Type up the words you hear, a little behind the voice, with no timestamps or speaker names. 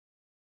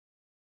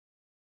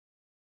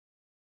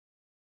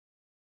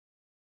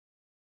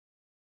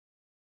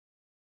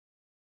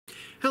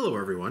Hello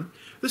everyone.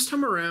 This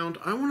time around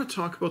I want to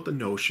talk about the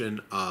notion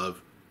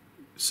of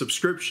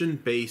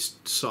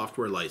subscription-based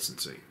software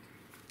licensing.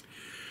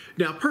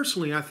 Now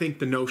personally I think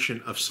the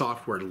notion of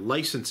software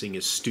licensing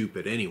is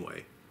stupid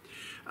anyway.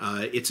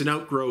 It's an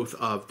outgrowth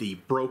of the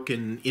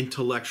broken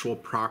intellectual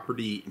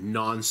property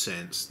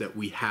nonsense that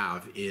we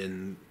have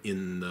in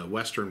the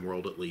Western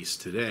world, at least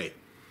today.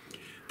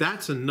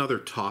 That's another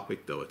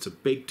topic though. It's a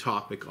big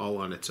topic all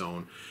on its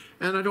own,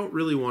 and I don't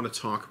really want to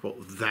talk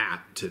about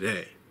that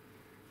today.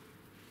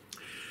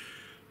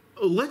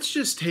 Let's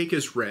just take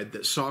as read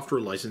that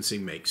software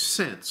licensing makes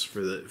sense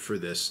for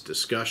this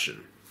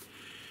discussion.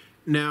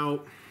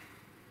 Now,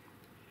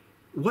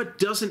 what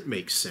doesn't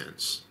make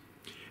sense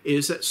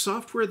is that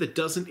software that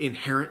doesn't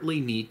inherently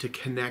need to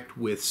connect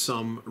with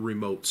some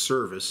remote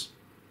service.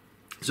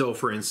 So,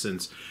 for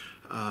instance,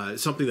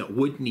 something that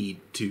would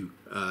need to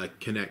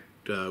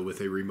connect with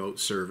a remote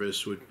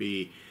service would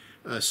be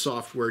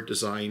software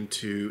designed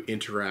to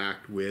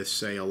interact with,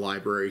 say, a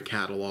library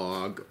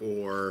catalog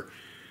or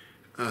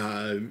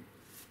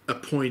a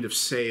point of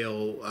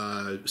sale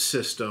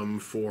system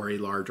for a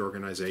large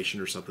organization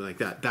or something like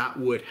that. That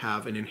would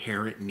have an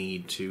inherent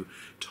need to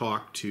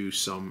talk to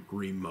some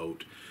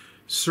remote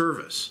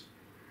service,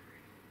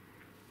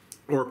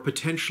 or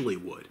potentially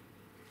would.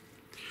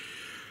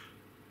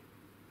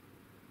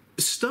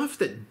 Stuff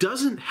that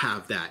doesn't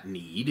have that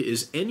need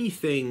is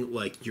anything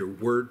like your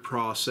word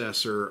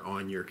processor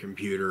on your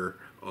computer,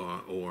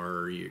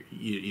 or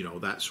you know,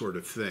 that sort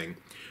of thing.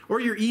 Or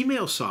your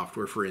email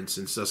software, for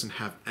instance, doesn't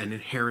have an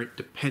inherent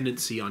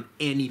dependency on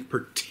any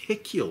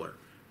particular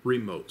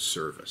remote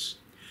service.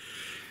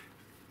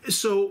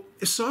 So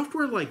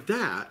software like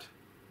that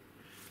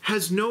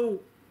has no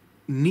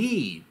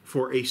need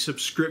for a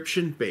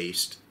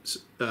subscription-based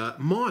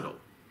model.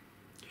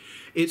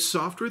 It's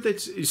software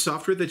that's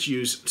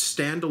used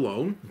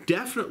standalone,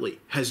 definitely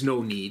has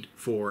no need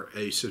for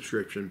a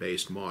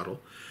subscription-based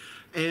model.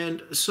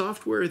 And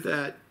software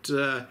that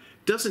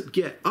doesn't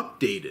get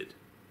updated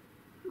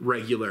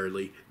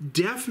regularly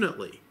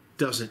definitely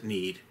doesn't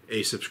need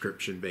a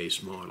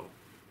subscription-based model.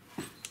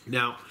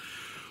 Now,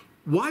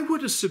 why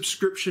would a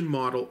subscription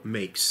model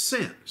make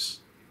sense?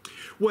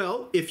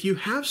 Well, if you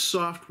have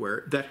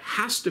software that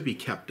has to be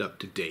kept up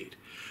to date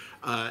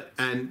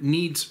and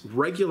needs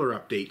regular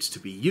updates to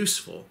be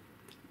useful,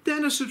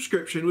 then a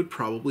subscription would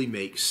probably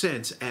make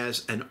sense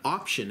as an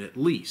option at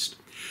least.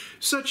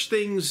 Such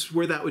things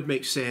where that would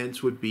make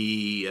sense would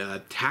be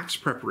tax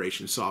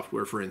preparation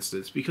software, for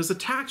instance, because the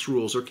tax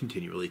rules are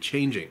continually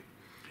changing.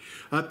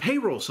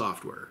 Payroll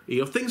software,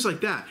 things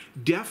like that,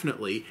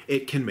 definitely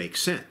it can make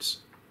sense.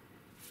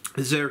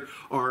 There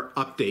are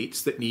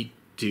updates that need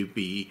to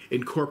be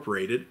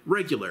incorporated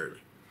regularly.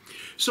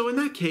 So in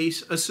that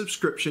case, a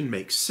subscription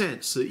makes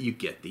sense so that you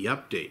get the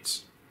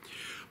updates.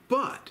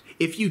 But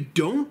if you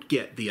don't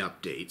get the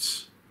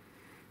updates,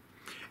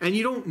 and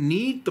you don't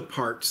need the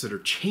parts that are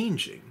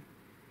changing,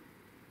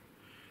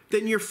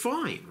 then you're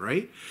fine,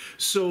 right?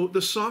 So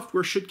the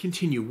software should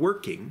continue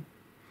working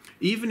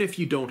even if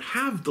you don't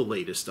have the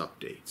latest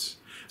updates.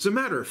 As a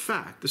matter of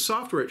fact, the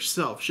software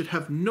itself should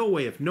have no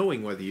way of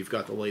knowing whether you've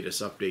got the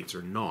latest updates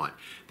or not.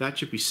 That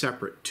should be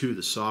separate to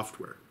the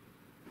software.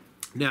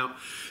 Now,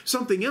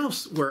 something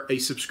else where a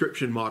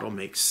subscription model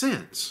makes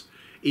sense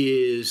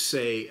is,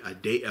 say,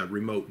 a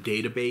remote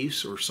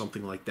database or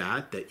something like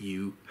that that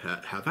you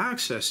have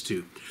access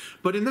to.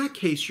 But in that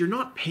case, you're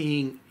not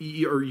paying,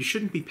 or you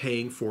shouldn't be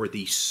paying for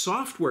the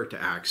software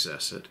to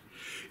access it.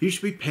 You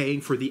should be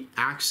paying for the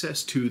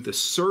access to the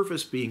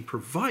service being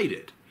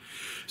provided.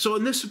 So,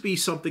 and this would be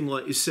something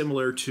like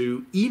similar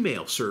to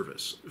email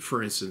service,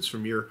 for instance,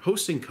 from your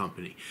hosting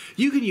company.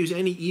 You can use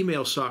any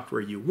email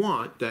software you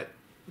want that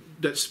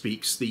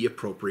speaks the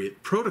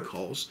appropriate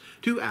protocols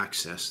to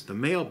access the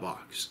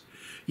mailbox.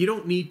 You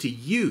don't need to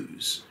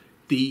use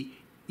the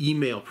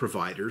email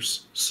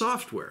provider's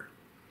software,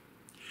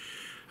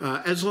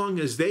 as long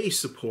as they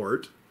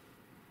support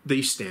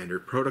the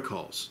standard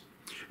protocols.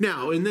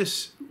 Now, in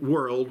this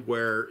world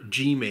where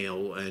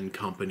Gmail and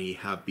company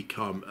have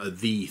become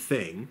the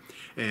thing,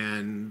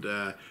 and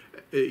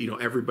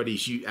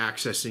everybody's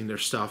accessing their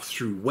stuff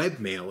through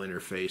webmail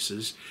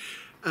interfaces,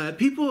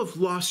 people have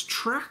lost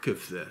track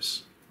of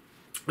this.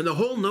 And the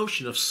whole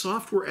notion of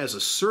software as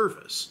a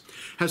service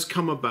has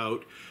come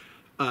about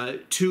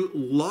to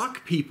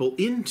lock people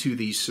into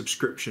these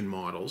subscription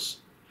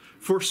models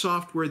for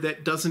software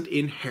that doesn't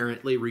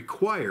inherently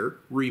require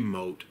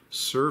remote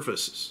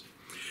services.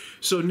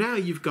 So now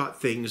you've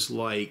got things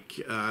like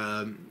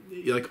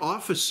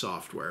Office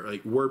software,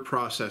 like word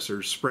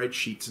processors,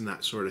 spreadsheets, and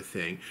that sort of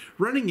thing,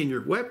 running in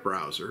your web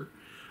browser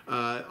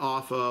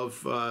off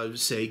of,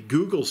 say,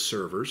 Google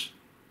servers.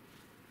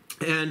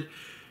 And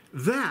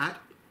that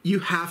you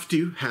have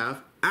to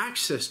have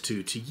access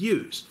to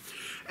use.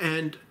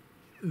 And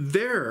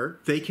there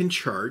they can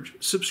charge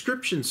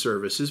subscription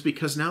services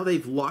because now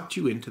they've locked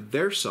you into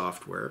their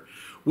software,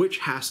 which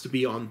has to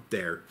be on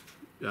their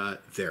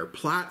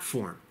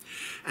platform.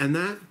 And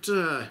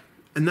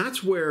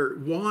that's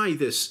why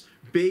this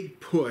big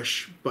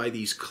push by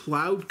these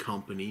cloud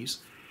companies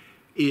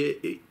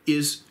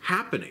is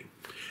happening.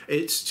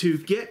 It's to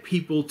get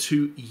people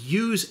to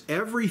use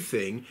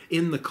everything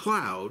in the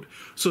cloud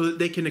so that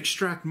they can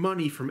extract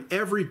money from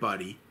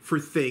everybody for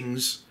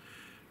things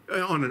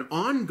on an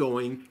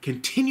ongoing,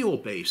 continual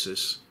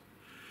basis,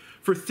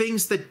 for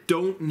things that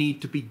don't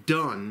need to be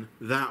done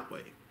that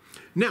way.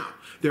 Now,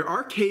 there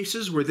are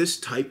cases where this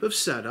type of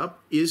setup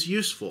is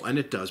useful, and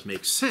it does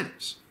make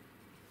sense.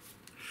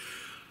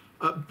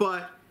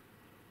 But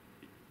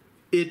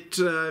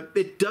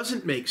it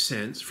doesn't make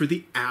sense for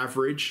the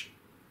average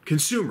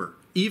consumer,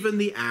 even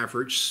the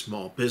average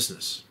small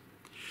business.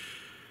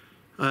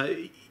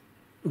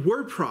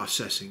 Word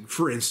processing,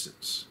 for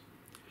instance,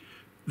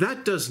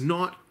 that does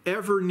not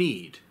ever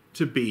need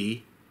to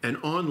be an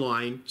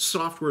online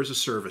software as a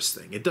service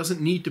thing. It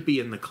doesn't need to be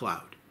in the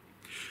cloud.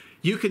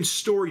 You can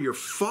store your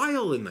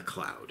file in the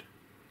cloud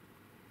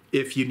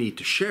if you need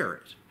to share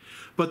it,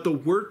 but the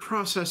word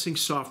processing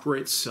software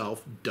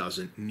itself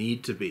doesn't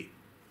need to be.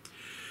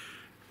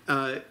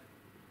 And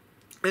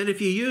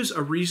if you use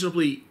a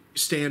reasonably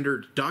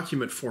standard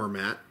document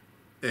format,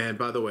 and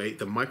by the way,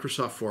 the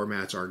Microsoft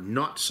formats are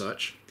not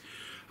such,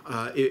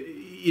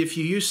 if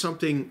you use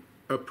something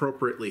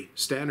appropriately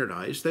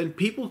standardized, then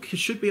people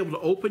should be able to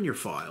open your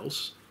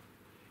files,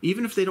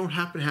 even if they don't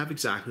happen to have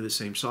exactly the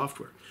same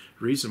software.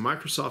 The reason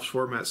Microsoft's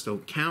formats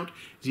don't count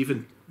is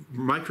even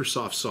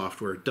Microsoft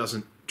software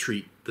doesn't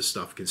treat the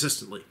stuff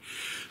consistently.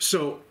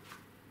 So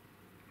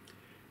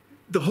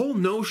the whole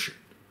notion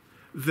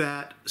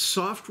that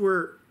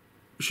software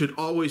should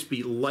always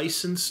be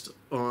licensed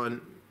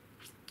on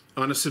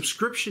a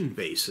subscription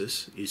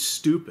basis is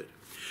stupid.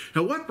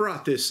 Now, what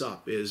brought this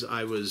up is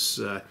I was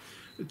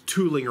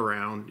tooling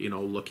around,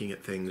 looking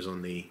at things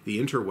on the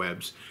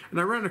interwebs, and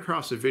I ran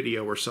across a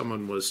video where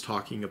someone was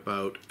talking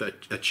about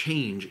a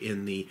change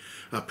in the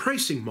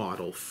pricing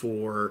model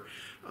for,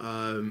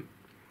 I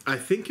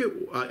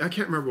can't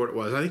remember what it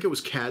was. I think it was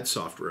CAD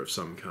software of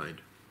some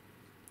kind,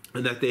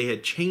 and that they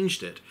had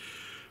changed it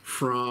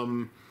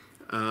from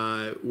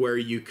where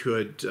you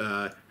could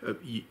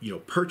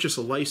purchase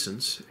a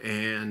license,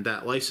 and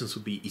that license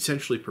would be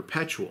essentially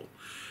perpetual.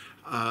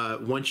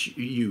 Once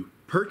you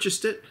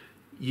purchased it,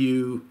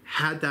 you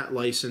had that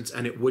license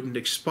and it wouldn't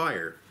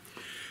expire.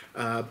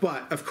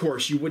 But, of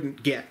course, you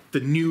wouldn't get the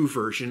new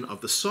version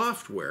of the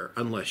software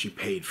unless you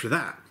paid for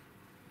that.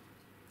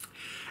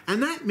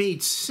 And that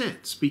made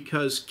sense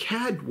because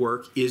CAD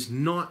work is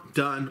not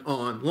done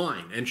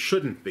online and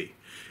shouldn't be.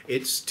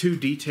 It's too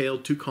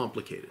detailed, too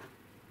complicated.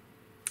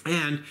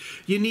 And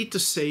you need to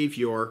save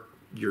your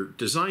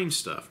design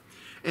stuff.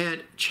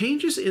 And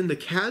changes in the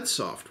CAD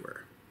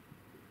software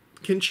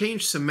can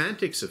change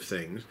semantics of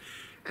things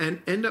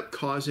and end up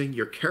causing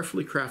your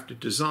carefully crafted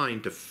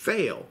design to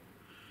fail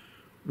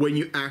when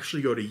you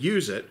actually go to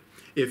use it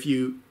if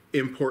you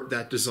import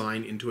that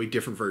design into a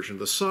different version of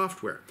the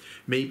software.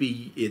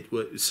 Maybe it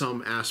was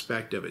some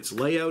aspect of its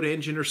layout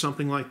engine or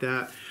something like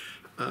that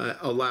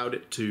allowed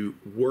it to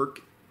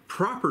work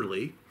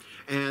properly,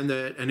 and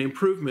that an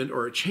improvement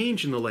or a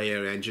change in the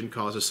layout engine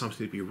causes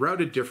something to be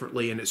routed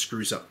differently and it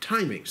screws up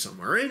timing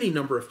somewhere, or any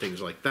number of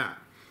things like that.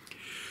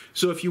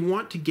 So if you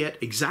want to get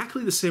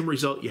exactly the same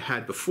result you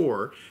had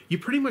before, you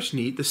pretty much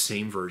need the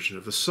same version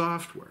of the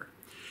software.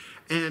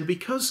 And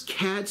because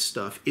CAD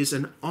stuff is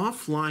an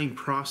offline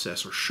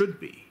process, or should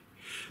be,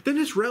 then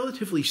it's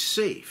relatively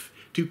safe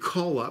to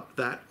call up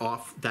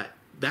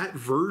that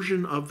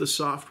version of the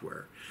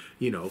software.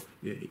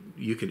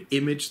 You can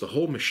image the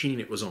whole machine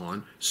it was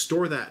on,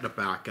 store that in a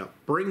backup,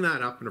 bring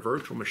that up in a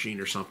virtual machine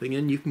or something,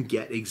 and you can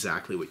get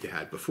exactly what you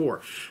had before.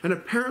 And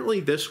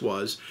apparently this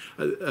was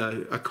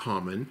a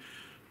common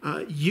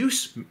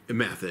use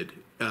method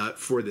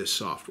for this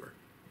software.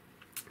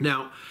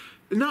 Now,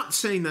 not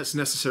saying that's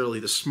necessarily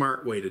the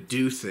smart way to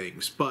do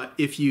things, but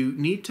if you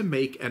need to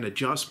make an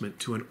adjustment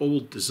to an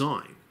old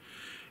design,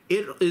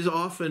 it is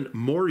often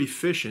more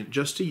efficient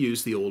just to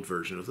use the old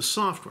version of the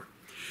software.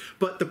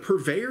 But the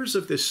purveyors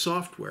of this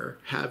software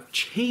have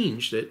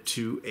changed it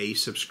to a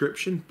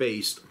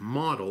subscription-based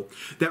model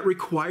that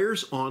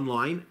requires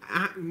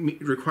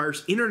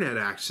internet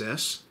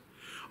access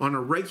on a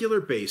regular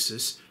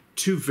basis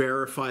to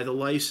verify the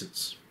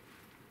license.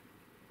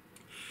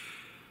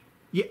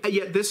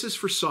 Yet this is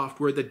for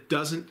software that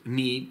doesn't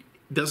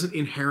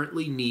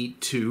inherently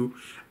need to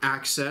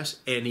access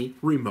any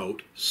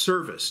remote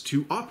service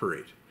to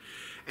operate.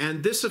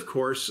 And this, of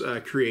course,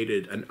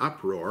 created an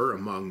uproar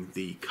among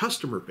the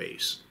customer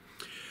base.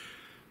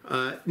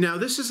 Now,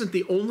 this isn't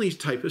the only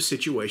type of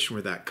situation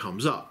where that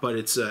comes up, but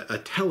it's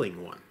a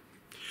telling one.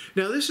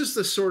 Now, this is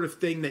the sort of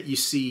thing that you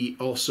see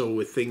also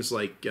with things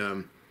like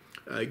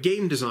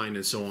game design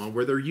and so on,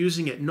 where they're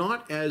using it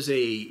not as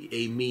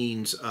a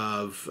means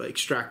of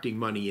extracting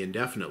money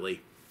indefinitely,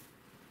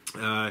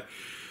 but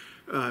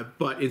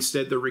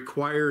instead they're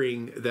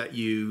requiring that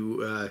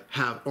you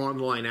have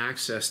online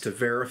access to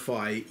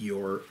verify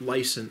your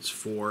license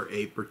for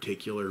a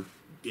particular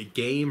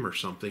game or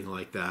something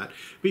like that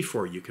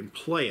before you can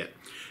play it.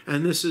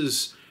 And this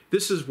is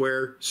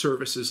where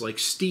services like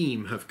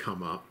Steam have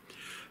come up.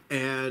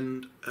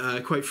 And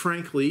quite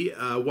frankly,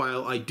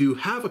 while I do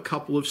have a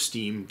couple of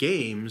Steam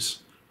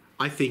games,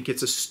 I think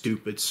it's a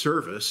stupid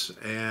service.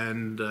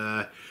 And,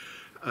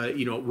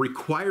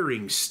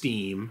 requiring a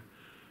Steam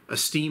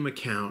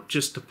account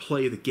just to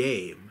play the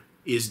game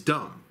is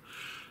dumb.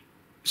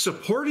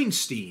 Supporting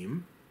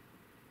Steam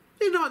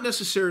is not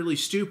necessarily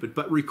stupid,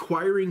 but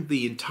requiring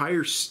the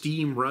entire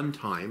Steam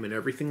runtime and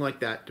everything like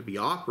that to be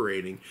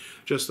operating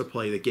just to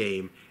play the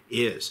game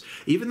is.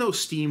 Even though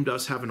Steam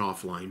does have an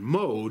offline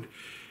mode,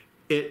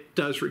 it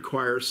does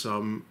require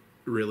some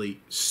really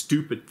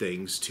stupid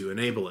things to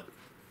enable it.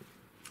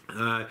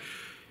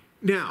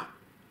 Now,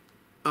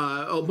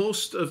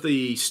 most of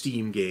the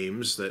Steam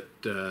games that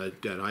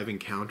I've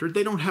encountered,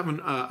 they don't have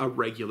a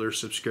regular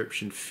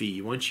subscription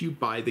fee. Once you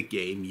buy the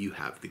game, you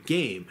have the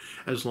game,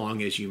 as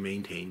long as you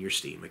maintain your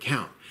Steam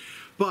account.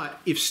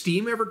 But if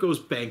Steam ever goes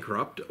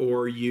bankrupt,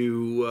 or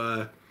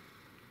you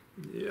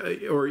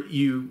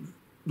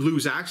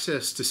lose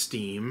access to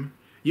Steam,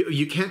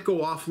 you can't go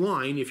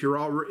offline if you're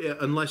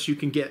unless you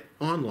can get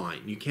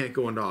online. You can't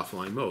go into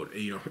offline mode.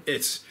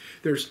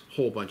 There's a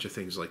whole bunch of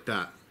things like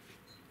that.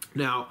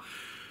 Now,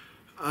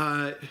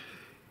 but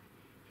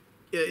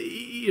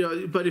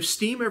if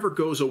Steam ever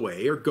goes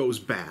away or goes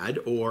bad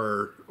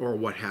or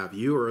what have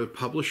you, or a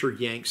publisher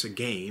yanks a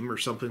game or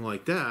something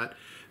like that,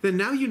 then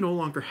now you no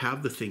longer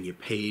have the thing you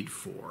paid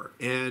for,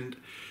 and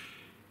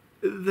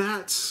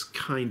that's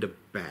kind of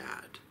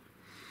bad.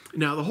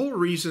 Now, the whole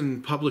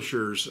reason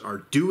publishers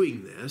are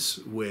doing this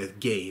with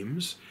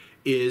games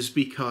is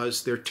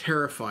because they're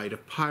terrified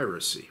of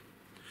piracy,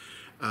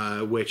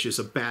 which is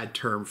a bad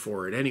term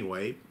for it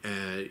anyway.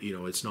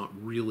 It's not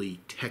really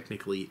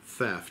technically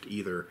theft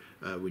either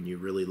when you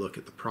really look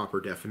at the proper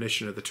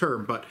definition of the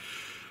term. But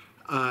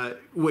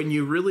when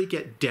you really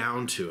get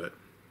down to it,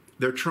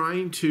 they're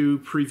trying to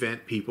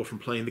prevent people from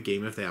playing the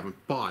game if they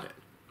haven't bought it.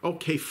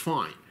 Okay,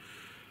 fine.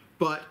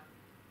 But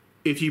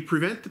if you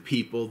prevent the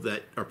people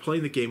that are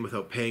playing the game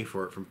without paying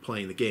for it from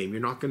playing the game,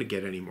 you're not going to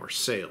get any more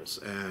sales.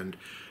 And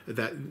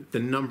that the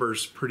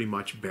numbers pretty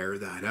much bear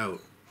that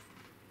out.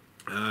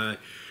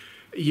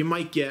 You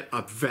might get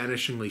a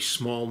vanishingly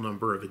small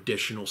number of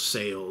additional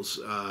sales,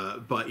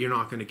 but you're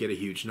not going to get a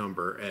huge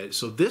number.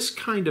 So this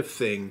kind of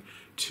thing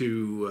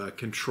to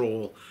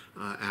control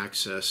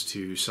access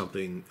to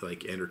something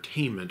like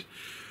entertainment,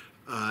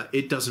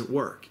 it doesn't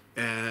work.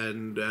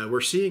 And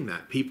we're seeing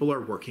that. People are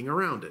working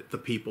around it. The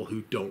people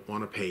who don't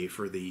want to pay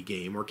for the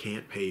game or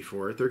can't pay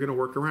for it, they're going to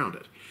work around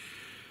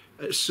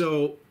it.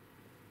 So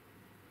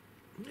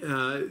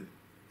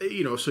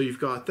you've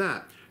got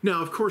that.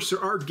 Now, of course,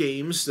 there are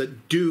games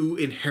that do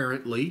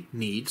inherently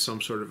need some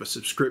sort of a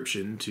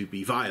subscription to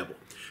be viable.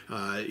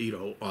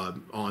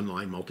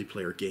 Online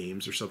multiplayer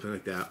games or something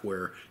like that,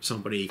 where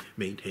somebody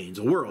maintains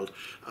a world,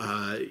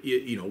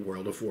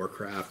 World of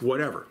Warcraft,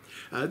 whatever.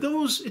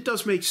 It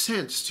does make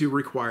sense to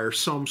require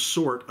some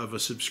sort of a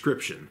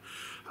subscription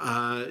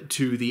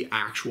to the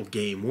actual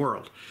game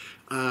world,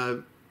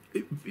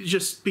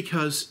 just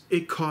because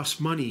it costs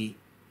money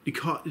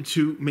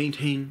to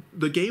maintain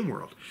the game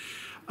world.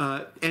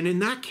 And in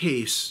that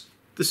case,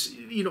 a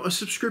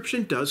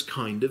subscription does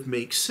kind of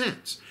make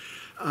sense.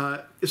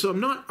 So I'm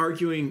not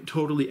arguing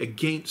totally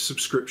against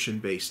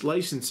subscription-based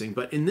licensing,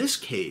 but in this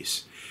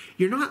case,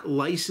 you're not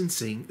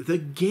licensing the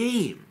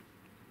game.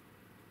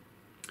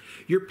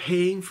 You're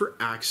paying for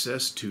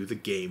access to the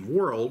game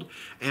world,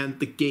 and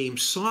the game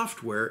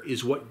software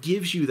is what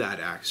gives you that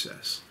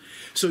access.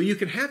 So you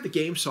can have the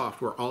game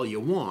software all you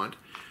want,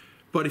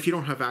 but if you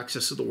don't have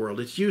access to the world,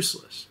 it's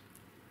useless.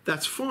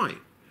 That's fine,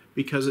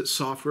 because it's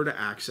software to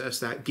access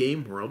that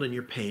game world, and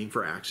you're paying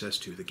for access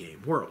to the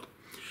game world.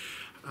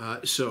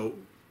 So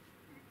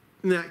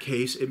in that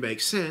case, it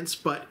makes sense,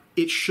 but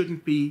it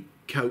shouldn't be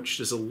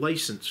couched as a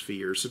license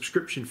fee or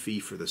subscription fee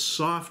for the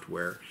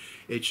software.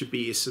 It should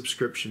be a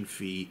subscription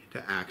fee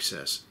to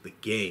access the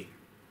game.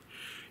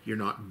 You're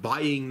not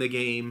buying the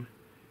game,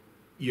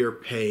 you're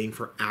paying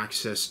for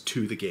access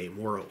to the game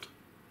world.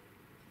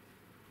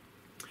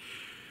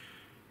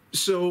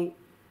 So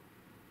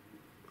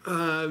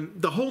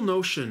the whole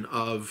notion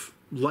of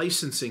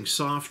licensing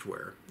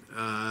software,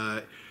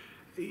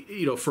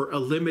 for a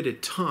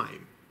limited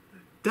time,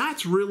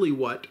 that's really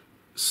what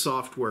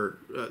software,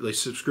 like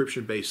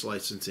subscription-based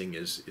licensing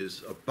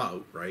is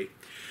about, right?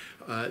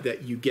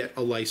 That you get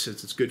a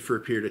license, it's good for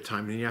a period of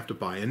time, and then you have to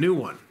buy a new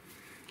one.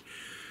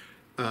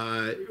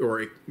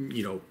 Or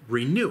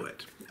renew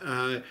it.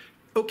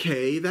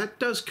 Okay, that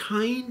does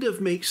kind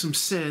of make some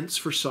sense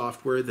for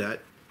software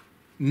that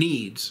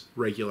needs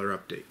regular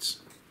updates.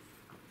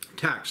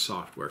 Tax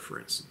software, for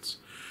instance.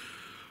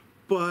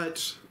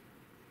 But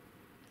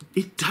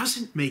it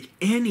doesn't make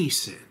any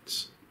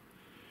sense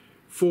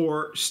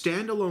for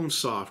standalone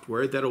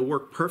software that'll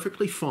work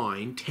perfectly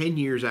fine 10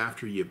 years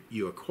after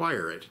you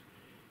acquire it,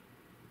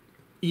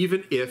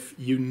 even if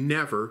you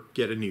never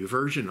get a new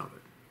version of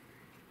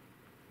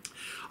it.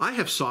 I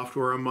have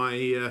software on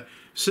my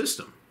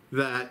system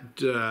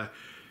that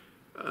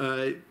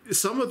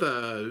some of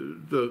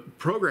the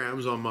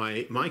programs on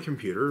my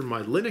computer,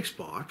 my Linux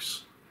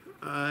box,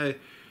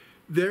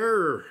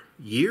 they're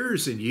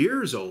years and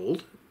years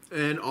old,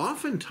 and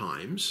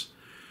oftentimes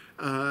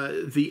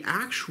the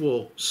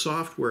actual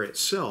software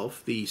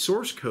itself, the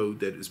source code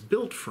that is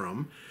built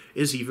from,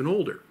 is even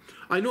older.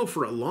 I know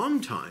for a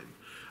long time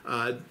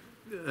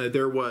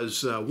there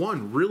was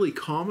one really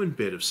common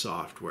bit of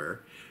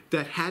software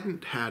that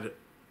hadn't had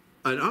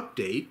an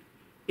update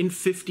in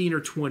 15 or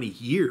 20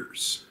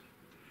 years.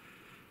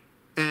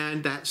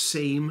 And that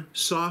same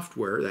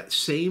software, that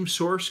same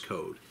source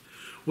code,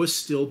 was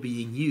still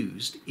being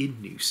used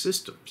in new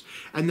systems.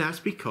 And that's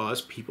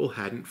because people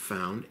hadn't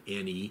found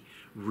any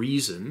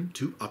reason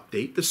to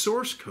update the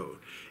source code.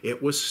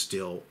 It was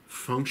still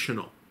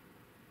functional.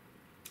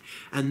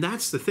 And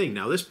that's the thing.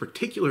 Now, this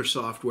particular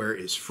software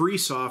is free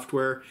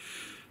software,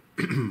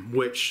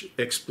 which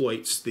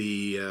exploits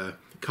the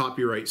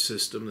copyright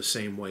system the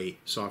same way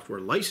software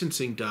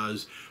licensing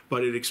does,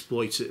 but it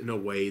exploits it in a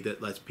way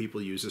that lets people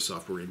use the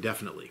software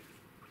indefinitely.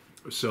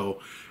 So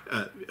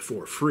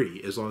for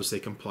free, as long as they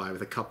comply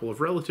with a couple of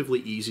relatively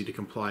easy to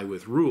comply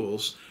with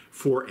rules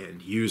for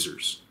end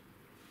users.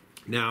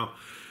 Now,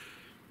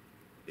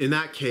 in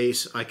that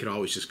case, I could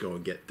always just go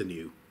and get the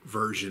new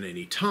version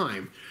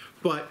anytime.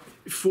 But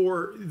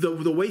for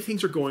the way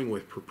things are going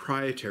with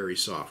proprietary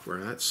software,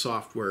 and that's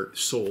software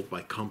sold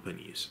by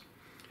companies,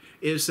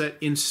 is that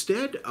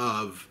instead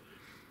of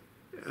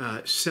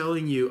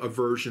selling you a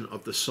version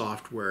of the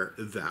software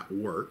that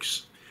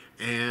works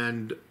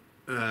and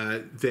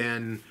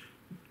then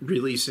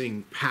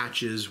releasing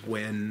patches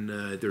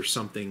when there's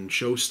something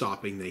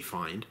show-stopping they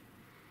find,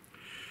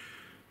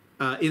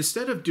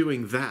 instead of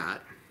doing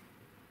that,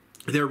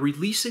 they're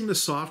releasing the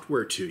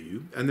software to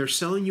you, and they're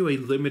selling you a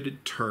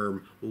limited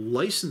term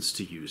license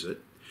to use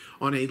it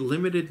on a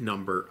limited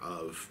number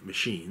of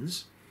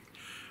machines.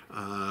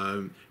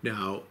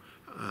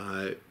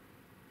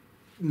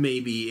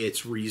 Maybe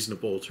it's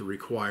reasonable to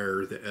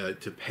require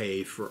to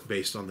pay for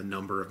based on the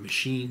number of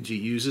machines you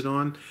use it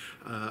on.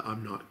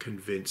 I'm not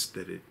convinced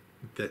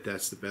that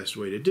that's the best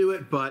way to do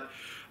it, but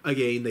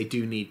again, they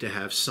do need to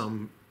have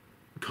some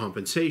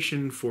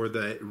compensation for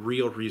the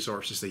real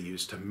resources they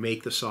use to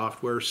make the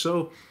software,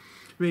 so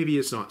maybe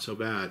it's not so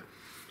bad.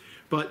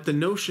 But the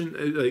notion,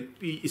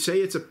 say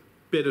it's a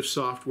bit of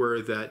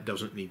software that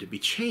doesn't need to be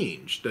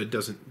changed, that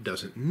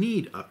doesn't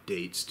need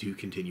updates to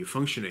continue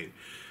functioning.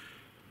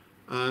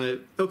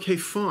 Okay,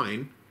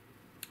 fine.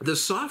 The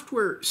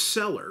software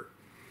seller,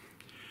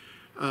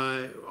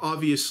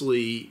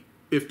 obviously,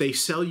 if they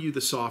sell you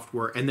the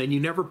software and then you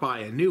never buy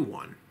a new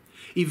one,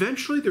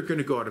 eventually they're going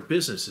to go out of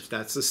business if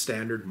that's the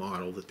standard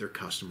model that their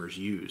customers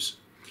use.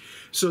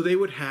 So they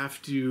would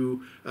have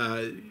to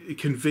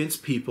convince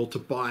people to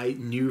buy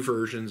new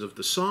versions of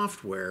the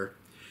software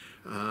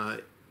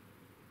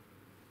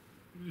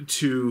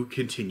to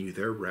continue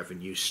their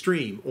revenue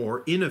stream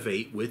or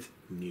innovate with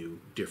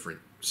new, different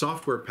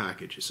software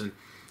packages.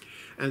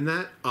 And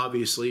that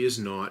obviously is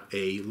not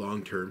a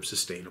long-term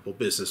sustainable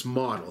business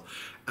model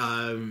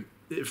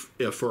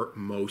for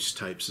most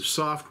types of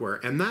software.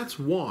 And that's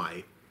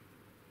why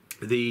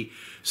the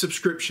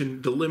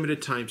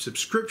limited time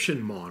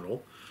subscription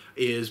model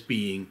is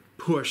being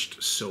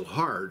pushed so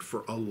hard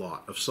for a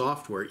lot of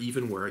software,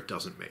 even where it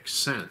doesn't make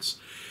sense.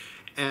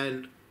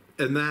 And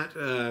that,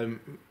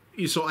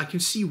 so I can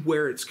see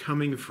where it's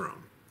coming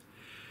from.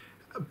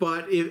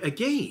 But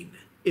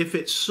if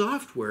it's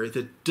software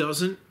that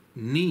doesn't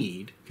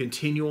need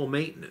continual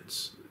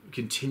maintenance,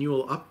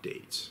 continual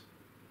updates,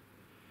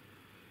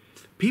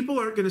 people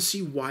aren't going to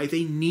see why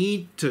they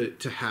need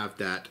to have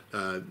that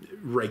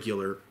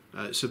regular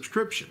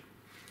subscription.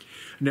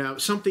 Now,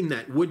 something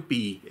that would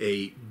be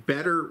a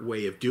better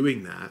way of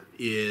doing that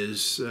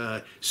is,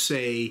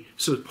 say,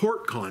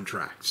 support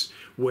contracts,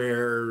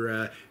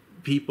 where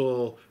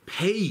people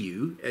pay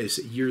you, as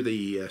you're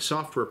the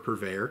software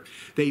purveyor,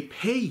 they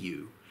pay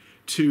you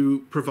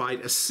to provide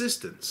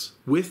assistance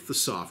with the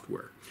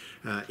software,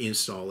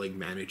 installing,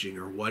 managing,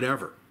 or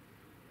whatever.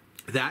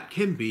 That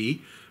can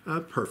be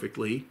a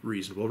perfectly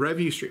reasonable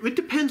revenue stream. It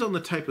depends on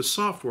the type of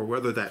software,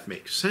 whether that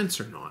makes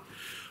sense or not.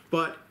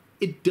 But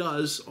it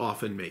does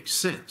often make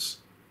sense.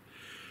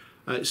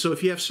 So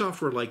if you have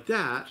software like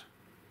that,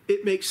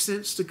 it makes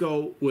sense to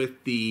go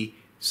with the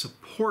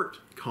support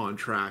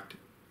contract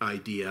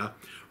idea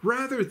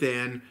rather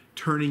than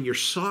turning your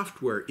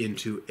software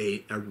into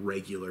a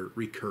regular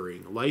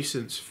recurring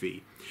license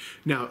fee.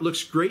 Now, it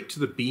looks great to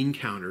the bean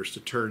counters to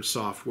turn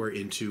software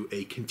into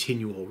a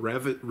continual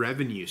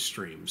revenue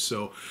stream.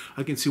 So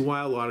I can see why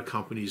a lot of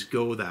companies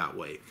go that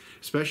way,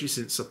 especially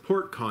since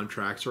support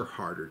contracts are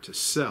harder to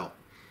sell.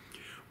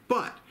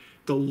 But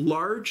the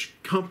large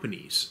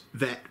companies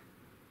that,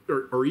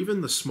 or even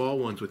the small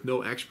ones with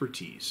no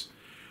expertise,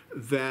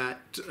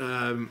 that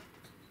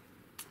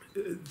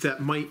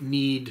might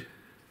need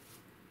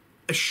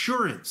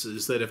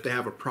assurances that if they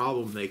have a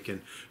problem, they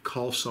can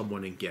call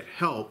someone and get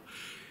help,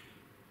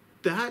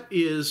 that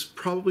is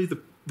probably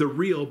the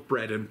real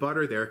bread and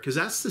butter there, because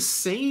that's the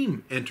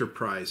same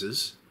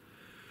enterprises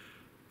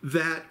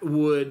that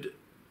would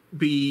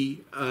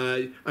be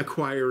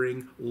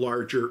acquiring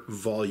larger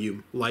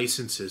volume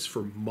licenses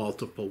for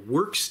multiple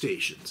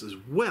workstations as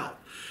well.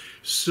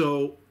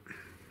 So,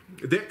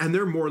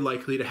 they're more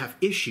likely to have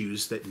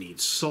issues that need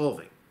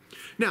solving.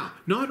 Now,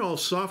 not all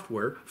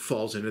software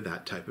falls into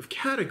that type of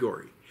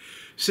category.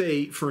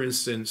 Say, for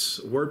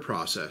instance, word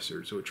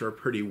processors, which are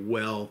pretty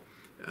well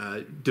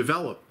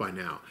developed by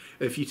now.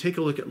 If you take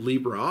a look at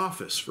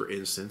LibreOffice, for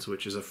instance,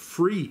 which is a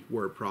free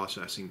word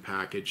processing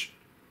package,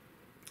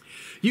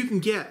 you can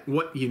get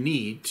what you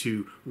need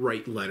to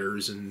write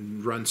letters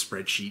and run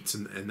spreadsheets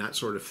and that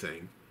sort of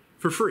thing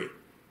for free.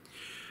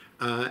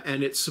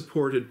 And it's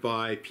supported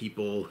by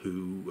people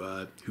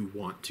who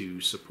want to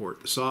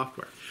support the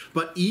software.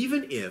 But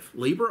even if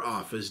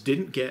LibreOffice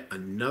didn't get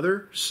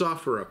another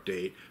software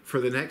update for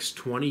the next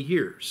 20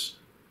 years,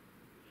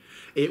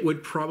 it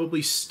would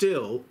probably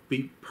still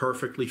be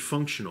perfectly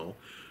functional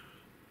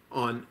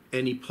on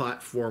any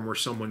platform where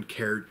someone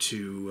cared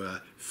to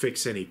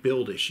fix any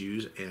build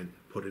issues and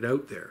put it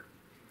out there.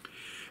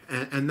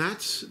 And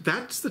that's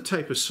the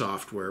type of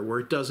software where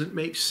it doesn't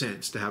make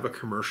sense to have a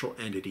commercial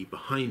entity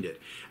behind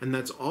it. And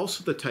that's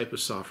also the type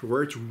of software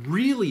where it's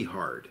really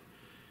hard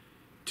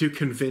to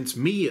convince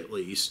me, at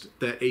least,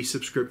 that a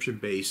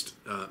subscription-based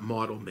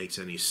model makes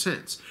any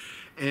sense.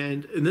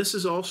 And this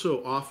is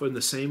also often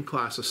the same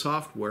class of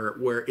software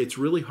where it's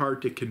really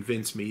hard to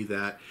convince me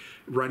that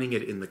running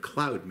it in the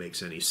cloud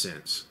makes any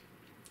sense.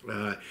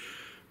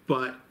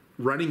 But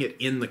running it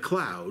in the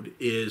cloud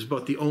is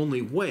about the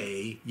only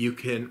way you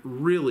can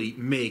really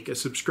make a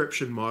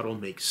subscription model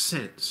make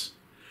sense.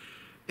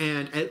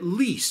 And at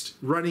least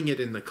running it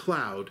in the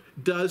cloud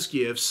does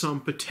give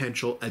some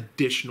potential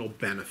additional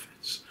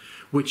benefits,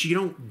 which you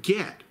don't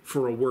get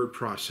for a word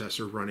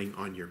processor running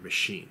on your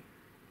machine.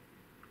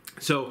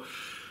 So,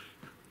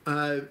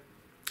 I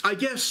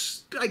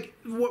guess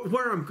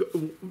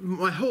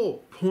my whole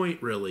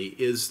point really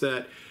is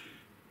that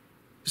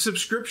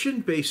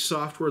subscription-based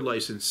software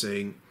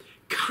licensing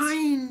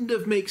kind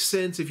of makes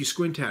sense if you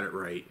squint at it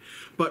right,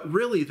 but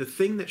really the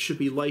thing that should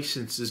be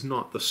licensed is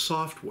not the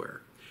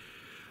software.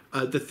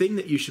 The thing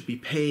that you should be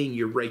paying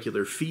your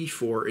regular fee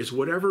for is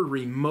whatever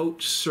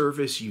remote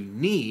service you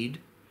need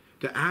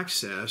to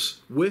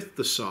access with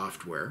the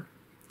software,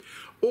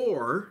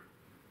 or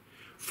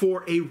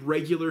for a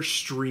regular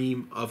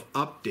stream of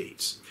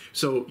updates.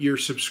 So you're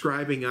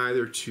subscribing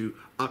either to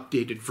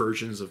updated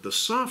versions of the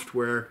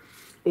software,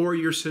 or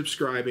you're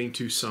subscribing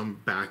to some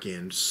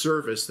back-end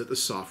service that the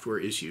software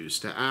is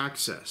used to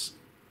access.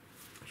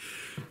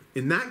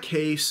 In that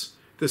case,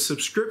 the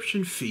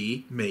subscription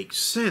fee makes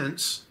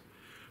sense,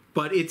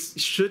 but it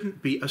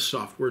shouldn't be a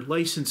software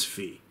license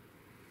fee.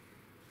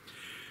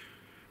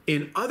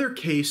 In other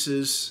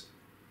cases,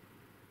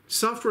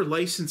 software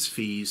license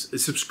fees,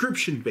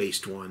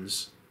 subscription-based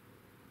ones,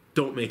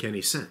 don't make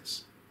any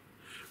sense,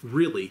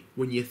 really,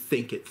 when you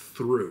think it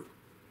through.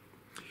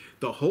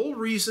 The whole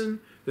reason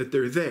that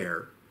they're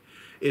there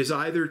is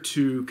either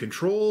to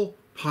control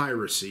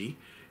piracy,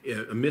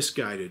 a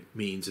misguided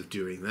means of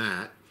doing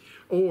that,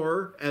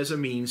 or as a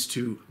means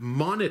to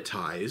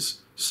monetize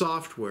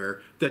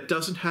software that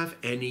doesn't have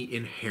any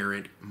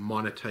inherent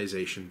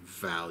monetization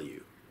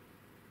value.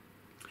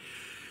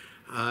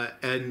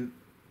 And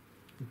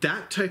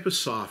that type of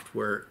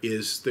software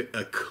is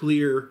a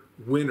clear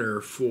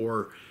winner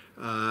for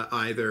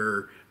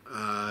either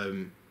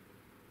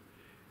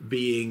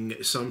being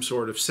some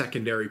sort of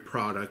secondary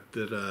product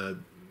that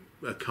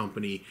a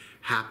company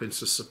happens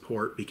to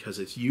support because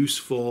it's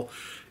useful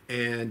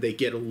and they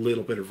get a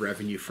little bit of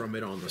revenue from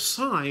it on the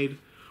side,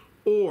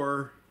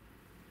 or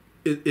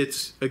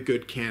it's a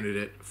good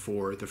candidate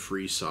for the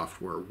free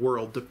software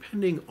world,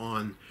 depending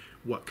on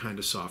what kind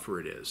of software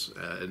it is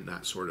and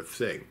that sort of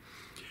thing.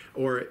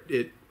 Or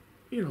it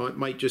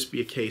might just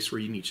be a case where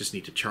you just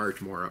need to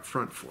charge more up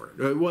front for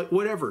it,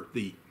 whatever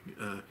the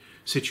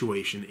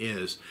situation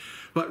is.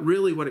 But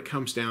really what it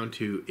comes down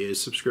to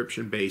is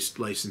subscription-based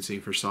licensing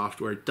for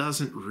software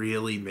doesn't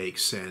really make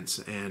sense,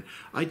 and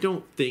I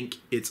don't think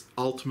it's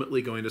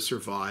ultimately going to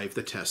survive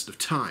the test of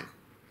time.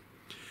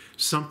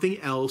 Something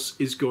else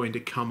is going to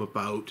come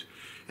about,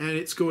 and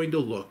it's going to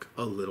look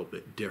a little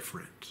bit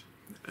different.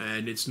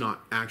 And it's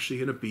not actually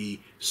going to be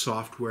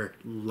software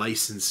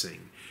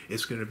licensing.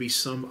 It's going to be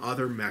some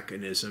other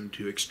mechanism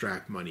to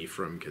extract money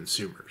from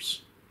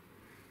consumers.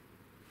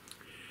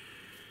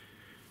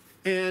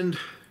 And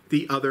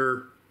the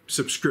other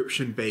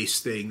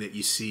subscription-based thing that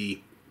you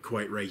see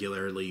quite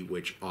regularly,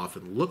 which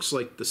often looks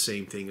like the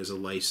same thing as a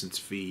license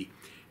fee,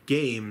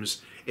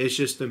 games, is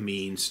just a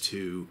means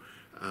to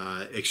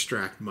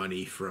extract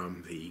money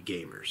from the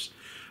gamers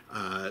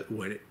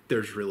when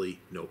there's really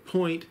no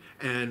point.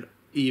 And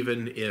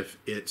even if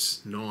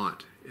it's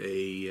not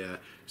a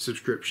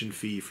subscription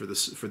fee for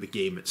the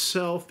game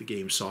itself, the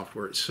game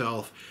software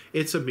itself,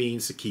 it's a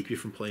means to keep you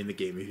from playing the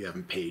game if you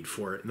haven't paid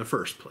for it in the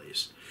first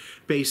place.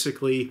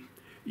 Basically,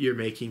 you're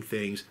making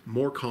things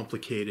more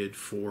complicated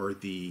for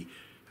the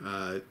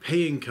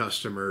paying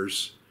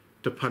customers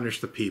to punish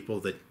the people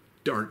that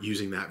aren't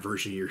using that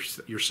version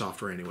of your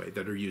software anyway,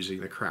 that are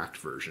using the cracked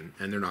version,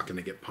 and they're not going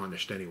to get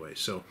punished anyway.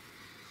 So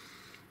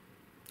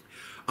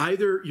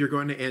Either you're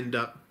going to end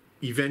up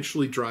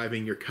eventually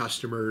driving your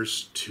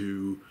customers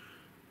to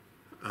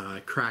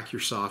crack your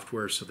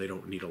software so they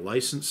don't need a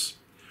license,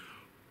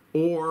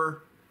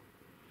 or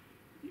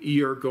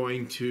you're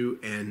going to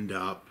end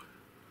up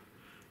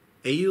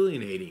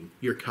alienating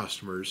your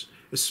customers,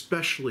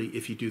 especially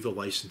if you do the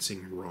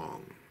licensing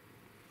wrong.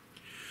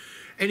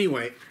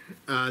 Anyway,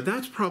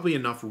 that's probably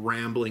enough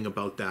rambling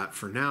about that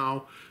for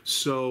now,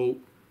 so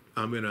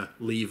I'm going to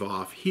leave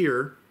off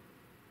here.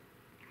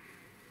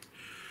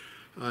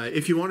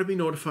 If you want to be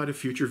notified of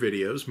future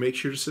videos, make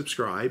sure to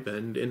subscribe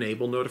and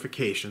enable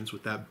notifications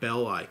with that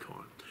bell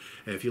icon.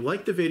 And if you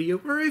liked the video,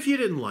 or if you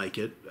didn't like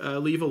it,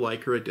 leave a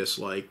like or a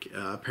dislike.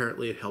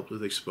 Apparently it helped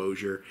with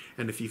exposure.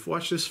 And if you've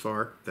watched this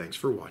far, thanks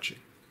for watching.